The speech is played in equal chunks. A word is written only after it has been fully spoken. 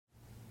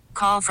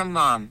call from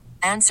mom.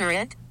 Answer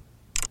it.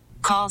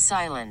 Call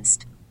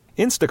silenced.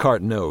 Instacart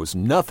knows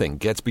nothing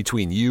gets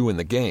between you and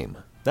the game.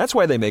 That's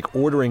why they make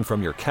ordering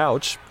from your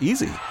couch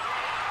easy.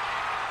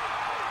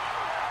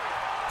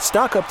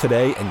 Stock up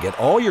today and get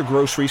all your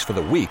groceries for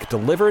the week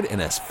delivered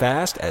in as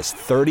fast as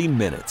 30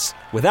 minutes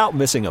without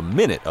missing a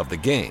minute of the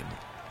game.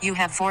 You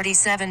have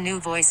 47 new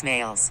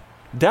voicemails.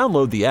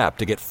 Download the app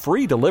to get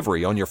free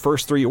delivery on your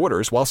first 3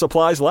 orders while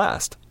supplies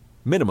last.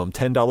 Minimum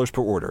 $10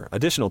 per order.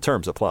 Additional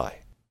terms apply.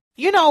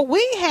 You know,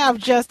 we have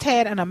just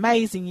had an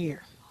amazing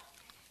year.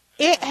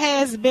 It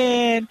has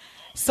been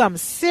some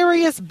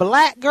serious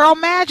black girl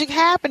magic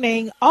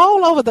happening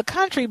all over the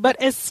country, but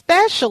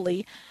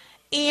especially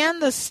in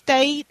the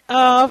state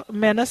of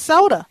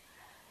Minnesota.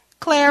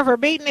 Clare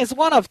Verbeten is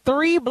one of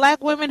 3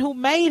 black women who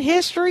made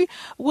history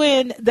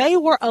when they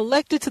were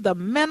elected to the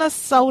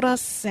Minnesota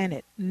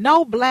Senate.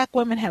 No black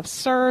women have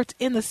served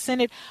in the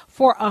Senate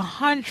for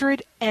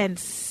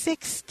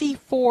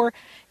 164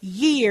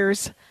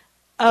 years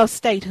of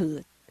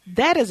statehood.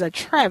 That is a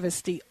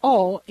travesty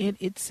all in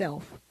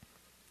itself.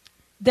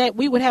 That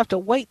we would have to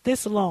wait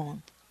this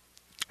long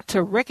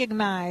to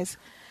recognize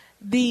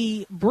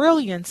the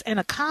brilliance and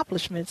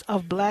accomplishments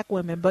of black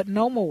women, but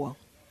no more.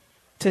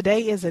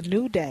 Today is a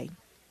new day.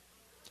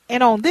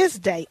 And on this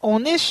day,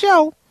 on this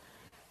show,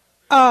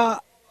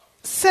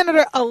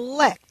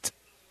 Senator-elect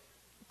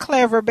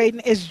Clare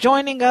Oumou is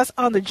joining us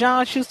on the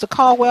John Schuster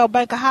Caldwell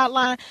Banker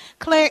Hotline.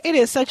 Clare, it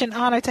is such an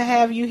honor to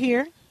have you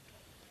here.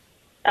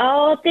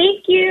 Oh,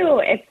 thank you.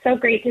 It's so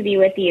great to be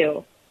with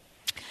you.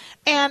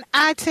 And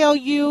I tell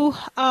you,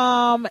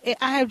 I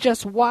have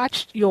just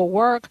watched your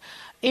work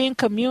in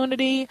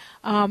community,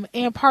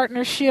 in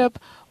partnership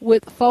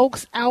with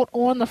folks out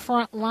on the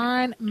front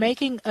line,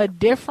 making a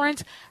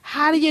difference.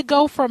 How do you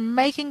go from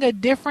making a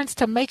difference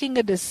to making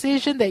a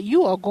decision that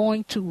you are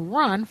going to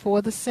run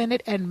for the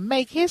Senate and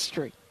make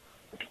history?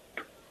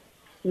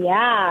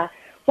 Yeah.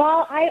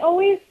 Well, I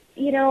always,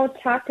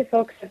 talk to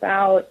folks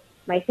about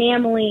my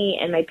family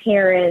and my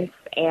parents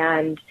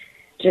and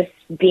just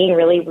being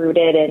really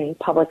rooted in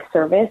public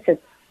service.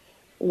 It's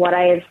what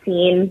I have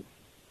seen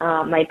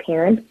my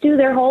parents do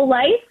their whole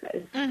life,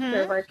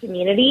 serve our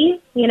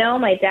community.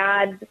 My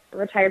dad's a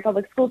retired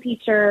public school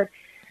teacher.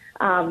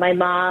 My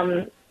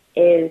mom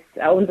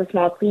owns a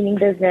small cleaning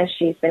business.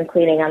 She's been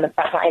cleaning on the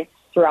front lines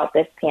throughout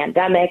this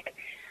pandemic.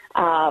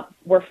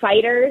 We're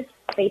fighters.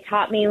 They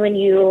taught me when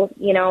you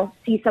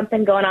see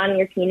something going on in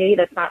your community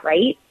that's not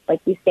right, like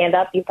you stand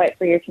up, you fight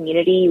for your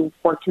community, you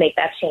work to make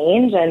that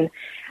change. And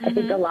I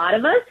think a lot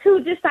of us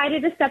who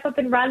decided to step up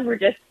and run were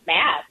just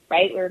mad,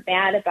 right? We're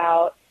mad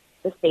about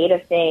the state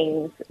of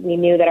things. We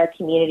knew that our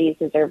communities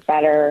deserve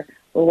better.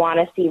 We want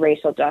to see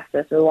racial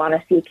justice. We want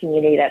to see a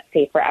community that's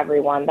safe for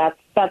everyone.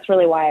 That's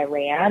really why I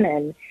ran.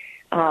 And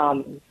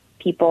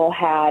people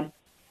had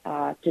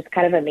just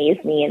kind of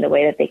amazed me in the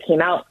way that they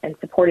came out and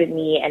supported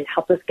me and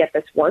helped us get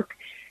this work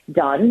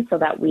done so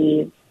that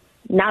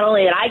not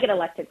only did I get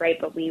elected, right,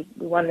 but we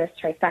won this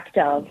trifecta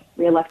of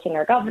reelecting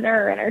our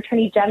governor and our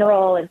attorney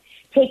general and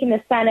taking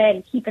the Senate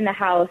and keeping the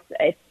House.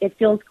 It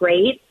feels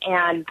great,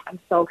 and I'm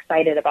so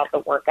excited about the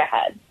work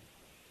ahead.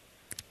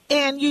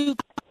 And you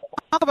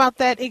talk about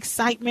that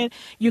excitement.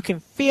 You can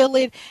feel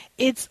it.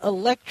 It's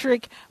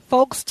electric.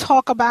 Folks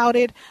talk about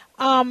it.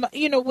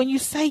 When you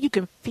say you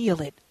can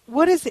feel it,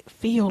 what does it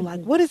feel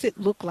like? What does it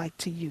look like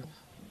to you?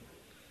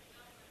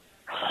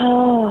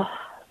 Oh,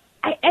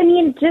 I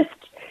mean, just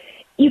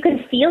you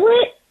can feel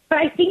it, but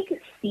I think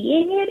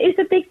seeing it is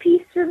a big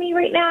piece for me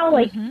right now.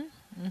 Like,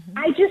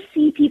 I just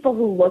see people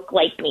who look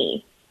like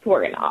me who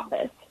are in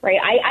office, right?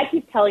 I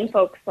keep telling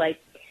folks, like,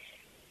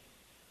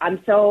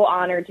 I'm so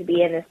honored to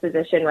be in this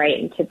position, right,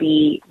 and to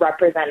be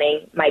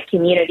representing my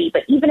community.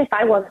 But even if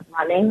I wasn't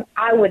running,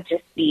 I would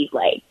just be,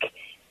 like,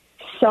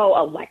 so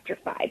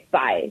electrified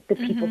by the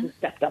people who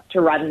stepped up to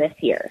run this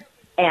year.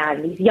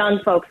 And these young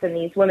folks and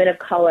these women of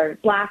color,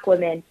 black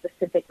women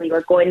specifically, who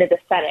are going to the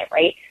Senate,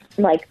 right?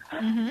 Like,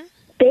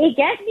 they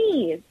get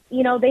me.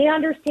 They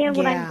understand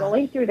what I'm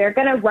going through. They're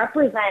going to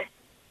represent,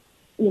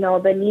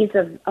 the needs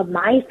of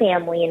my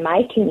family and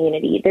my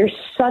community. There's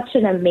such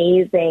an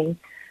amazing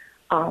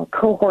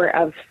cohort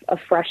of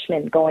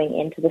freshmen going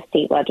into the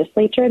state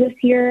legislature this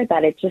year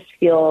that it just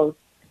feels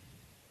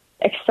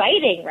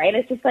exciting, right?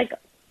 It's just like,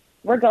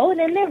 we're going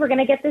in there. We're going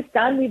to get this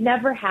done. We've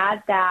never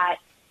had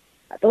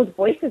those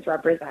voices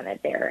represented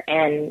there.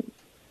 And,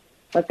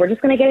 like, we're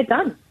just going to get it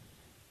done.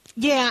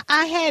 Yeah,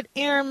 I had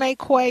Erin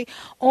McQuay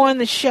on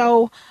the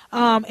show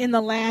in the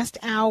last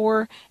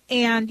hour,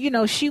 and,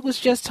 she was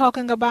just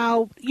talking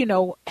about,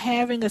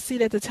 having a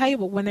seat at the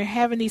table when they're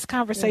having these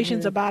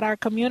conversations about our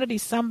community.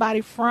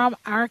 Somebody from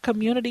our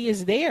community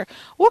is there.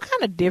 What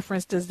kind of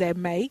difference does that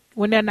make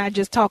when they're not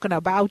just talking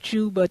about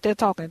you, but they're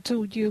talking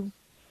to you?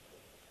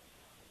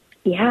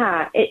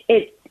 Yeah,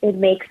 it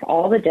makes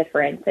all the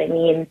difference. I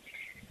mean,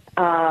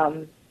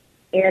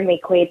 Erin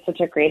McQuay is such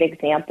a great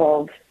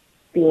example of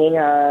being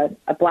a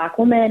black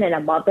woman and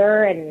a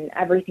mother and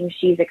everything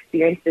she's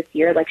experienced this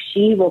year. Like,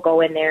 she will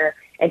go in there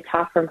and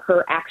talk from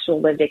her actual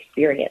lived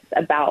experience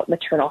about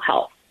maternal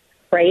health,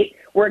 right?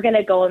 We're going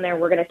to go in there,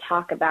 we're going to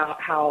talk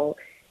about how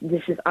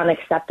this is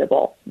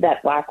unacceptable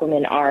that Black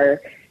women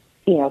are,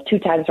 2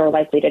 times more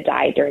likely to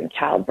die during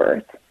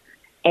childbirth.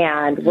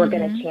 And we're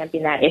going to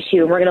champion that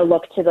issue. And we're going to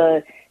look to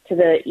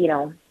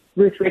the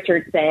Ruth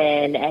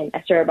Richardson and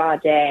Esther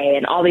Abade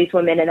and all these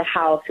women in the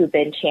House who've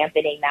been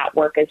championing that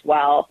work as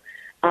well,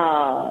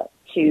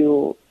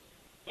 to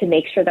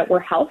make sure that we're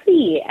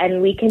healthy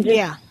and we can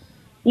just,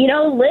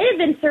 live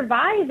and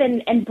survive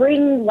and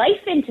bring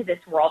life into this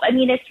world. I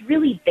mean, it's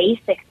really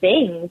basic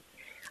things,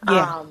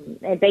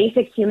 and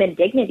basic human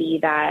dignity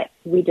that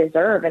we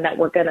deserve and that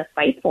we're going to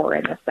fight for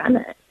in the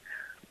Senate.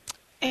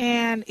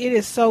 And it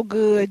is so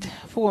good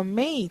for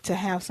me to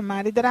have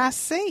somebody that I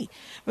see,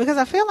 because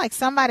I feel like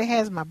somebody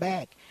has my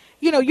back.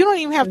 You don't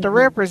even have to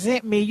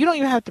represent me. You don't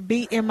even have to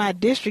be in my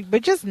district,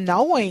 but just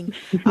knowing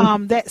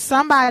that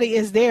somebody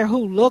is there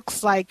who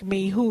looks like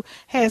me, who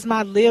has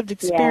my lived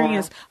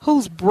experience,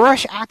 whose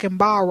brush I can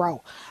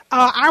borrow.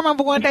 I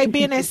remember one day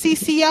being at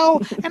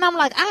CCO, and I'm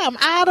like, I am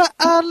out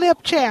of lip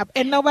chap,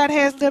 and nobody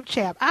has lip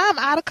chap. I'm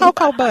out of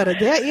cocoa butter.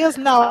 There is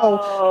no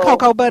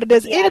cocoa butter.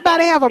 Does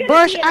anybody have a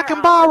brush I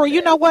can borrow?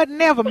 You know what?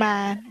 Never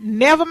mind.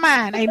 Never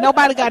mind. Ain't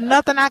nobody got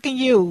nothing I can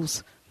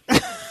use.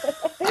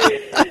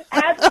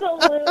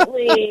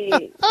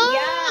 Absolutely.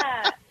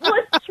 Yeah. Well,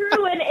 it's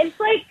true. And it's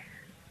like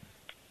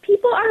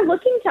people are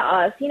looking to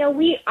us.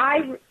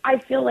 I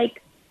feel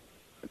like,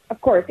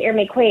 of course,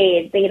 Erin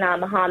McQuaid, Zaina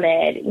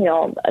Muhammad,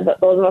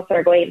 those of us that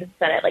are going to the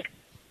Senate, like,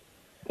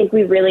 I think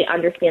we really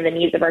understand the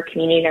needs of our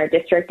community and our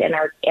district, and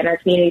our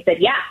community said,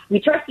 yeah, we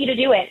trust you to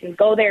do it and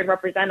go there and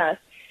represent us.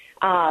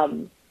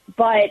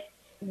 But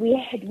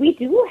we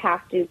do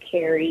have to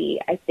carry,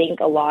 I think,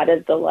 a lot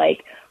of the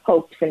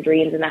hopes and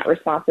dreams and that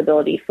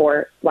responsibility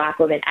for Black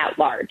women at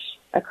large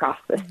across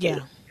the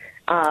state,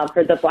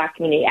 for the Black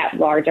community at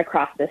large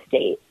across the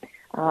state.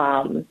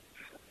 And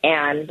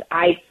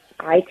I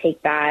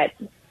take that,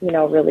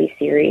 really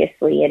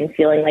seriously, and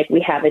feeling like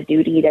we have a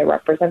duty to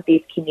represent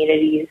these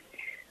communities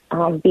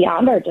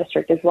beyond our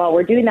district as well.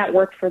 We're doing that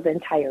work for the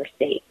entire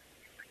state.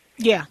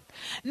 Yeah.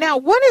 Now,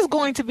 what is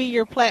going to be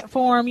your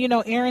platform?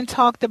 Erin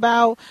talked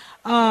about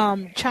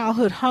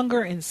childhood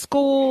hunger in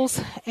schools,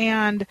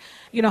 and,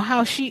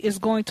 how she is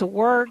going to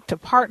work to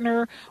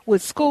partner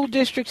with school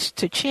districts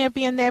to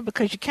champion that,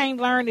 because you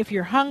can't learn if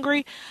you're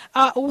hungry.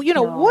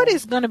 What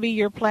is going to be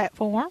your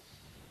platform?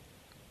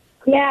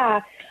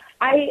 Yeah,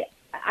 I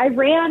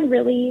ran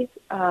really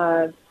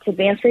to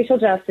advance racial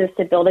justice,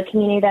 to build a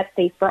community that's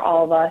safe for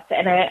all of us.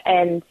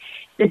 And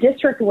the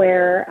district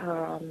where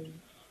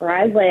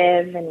I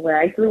live and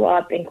where I grew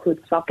up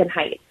includes Falcon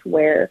Heights,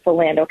 where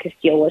Philando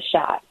Castile was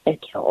shot and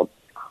killed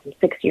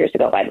 6 years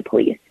ago by the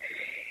police.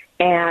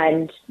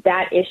 And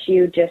that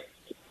issue just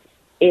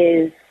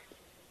is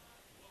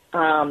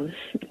on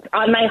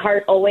my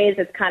heart always.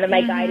 It's kind of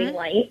my guiding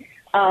light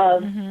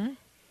of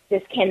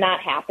this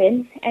cannot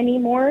happen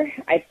anymore.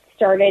 I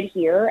started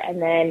here,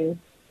 and then,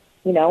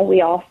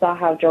 we all saw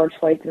how George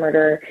Floyd's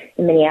murder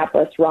in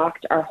Minneapolis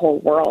rocked our whole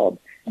world.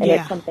 And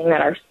it's something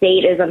that our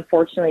state is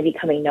unfortunately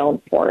becoming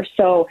known for.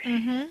 So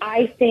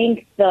I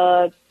think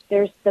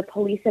there's the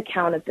police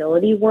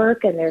accountability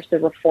work, and there's the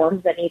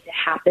reforms that need to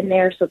happen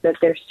there, so that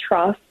there's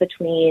trust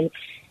between,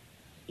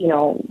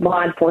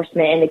 law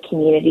enforcement and the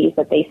communities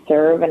that they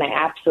serve. And I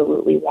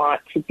absolutely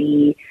want to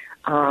be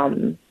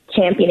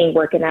championing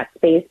work in that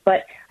space.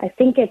 But I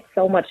think it's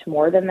so much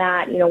more than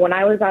that. When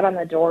I was out on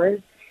the doors,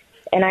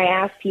 and I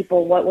asked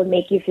people, what would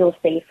make you feel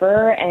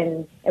safer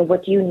and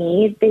what do you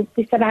need? They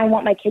said, I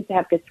want my kids to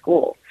have good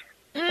schools,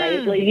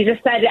 right? Like you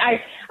just said,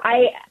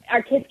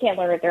 our kids can't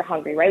learn if they're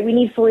hungry, right? We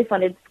need fully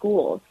funded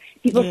schools.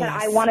 People said,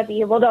 I want to be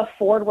able to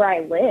afford where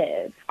I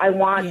live. I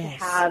want to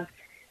have,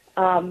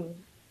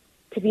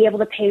 to be able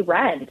to pay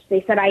rent.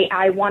 They said,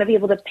 I want to be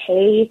able to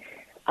pay,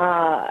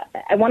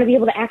 I want to be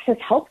able to access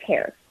health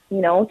care,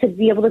 to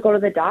be able to go to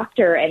the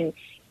doctor and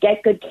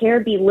get good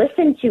care, be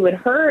listened to and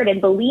heard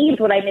and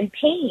believed when I'm in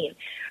pain,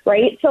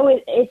 right? So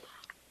it's,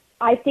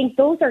 I think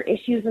those are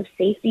issues of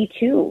safety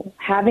too.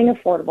 Having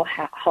affordable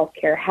health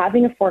care,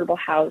 having affordable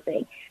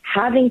housing,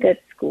 having good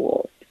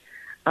schools,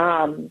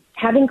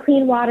 having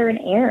clean water and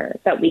air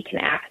that we can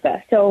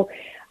access. So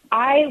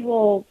I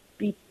will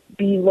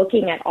be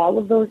looking at all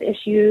of those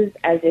issues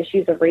as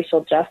issues of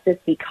racial justice,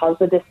 because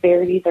the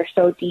disparities are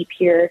so deep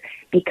here,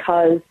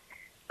 because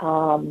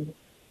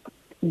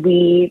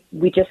we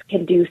just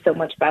can do so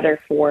much better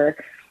for,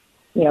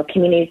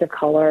 communities of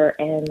color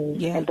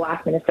and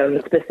Black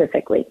Minnesotans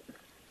specifically.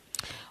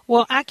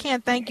 Well, I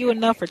can't thank you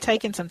enough for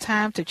taking some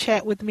time to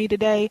chat with me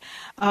today.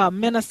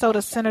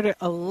 Minnesota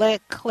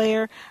Senator-elect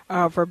Clare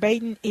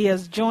Verbeten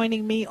is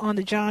joining me on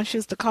the John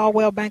Schuster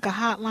Caldwell Banker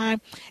Hotline.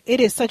 It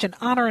is such an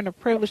honor and a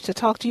privilege to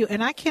talk to you,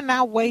 and I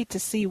cannot wait to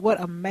see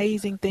what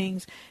amazing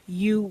things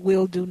you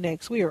will do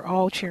next. We are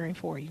all cheering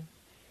for you.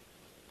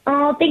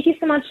 Oh, thank you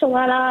so much,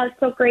 Sheletta. It's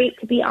so great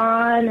to be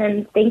on,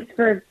 and thanks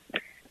for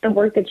the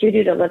work that you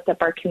do to lift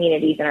up our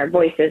communities and our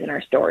voices and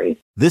our stories.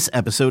 This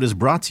episode is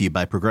brought to you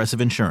by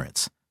Progressive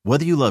Insurance.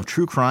 Whether you love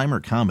true crime or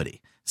comedy,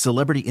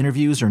 celebrity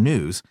interviews or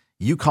news,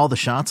 You call the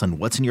shots on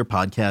what's in your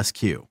podcast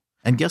queue.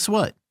 And guess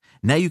what?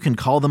 Now you can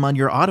call them on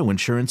your auto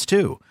insurance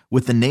too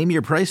with the Name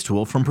Your Price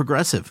tool from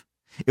Progressive.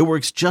 It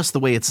works just the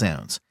way it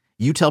sounds.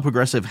 You tell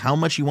Progressive how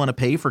much you want to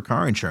pay for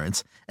car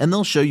insurance, and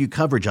they'll show you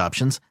coverage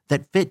options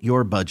that fit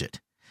your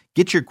budget.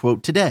 Get your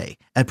quote today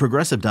at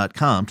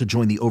Progressive.com to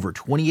join the over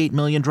 28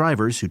 million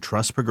drivers who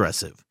trust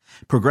Progressive.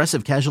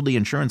 Progressive Casualty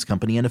Insurance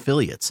Company and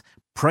Affiliates.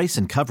 Price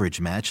and coverage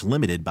match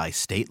limited by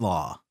state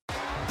law.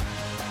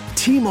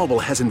 T-Mobile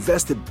has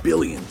invested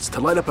billions to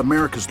light up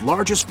America's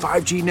largest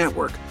 5G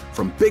network,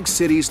 from big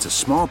cities to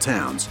small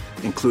towns,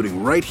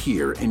 including right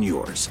here in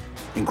yours.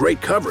 And great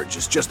coverage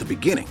is just the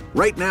beginning.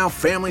 Right now,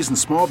 families and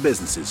small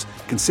businesses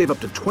can save up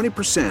to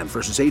 20%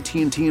 versus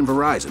AT&T and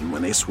Verizon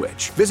when they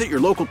switch. Visit your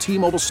local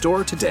T-Mobile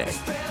store today.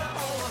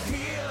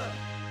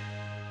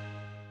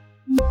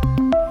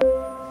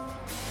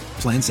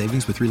 Plan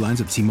savings with 3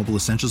 lines of T-Mobile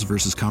Essentials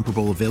versus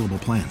comparable available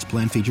plans.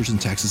 Plan features and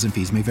taxes and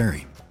fees may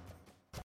vary.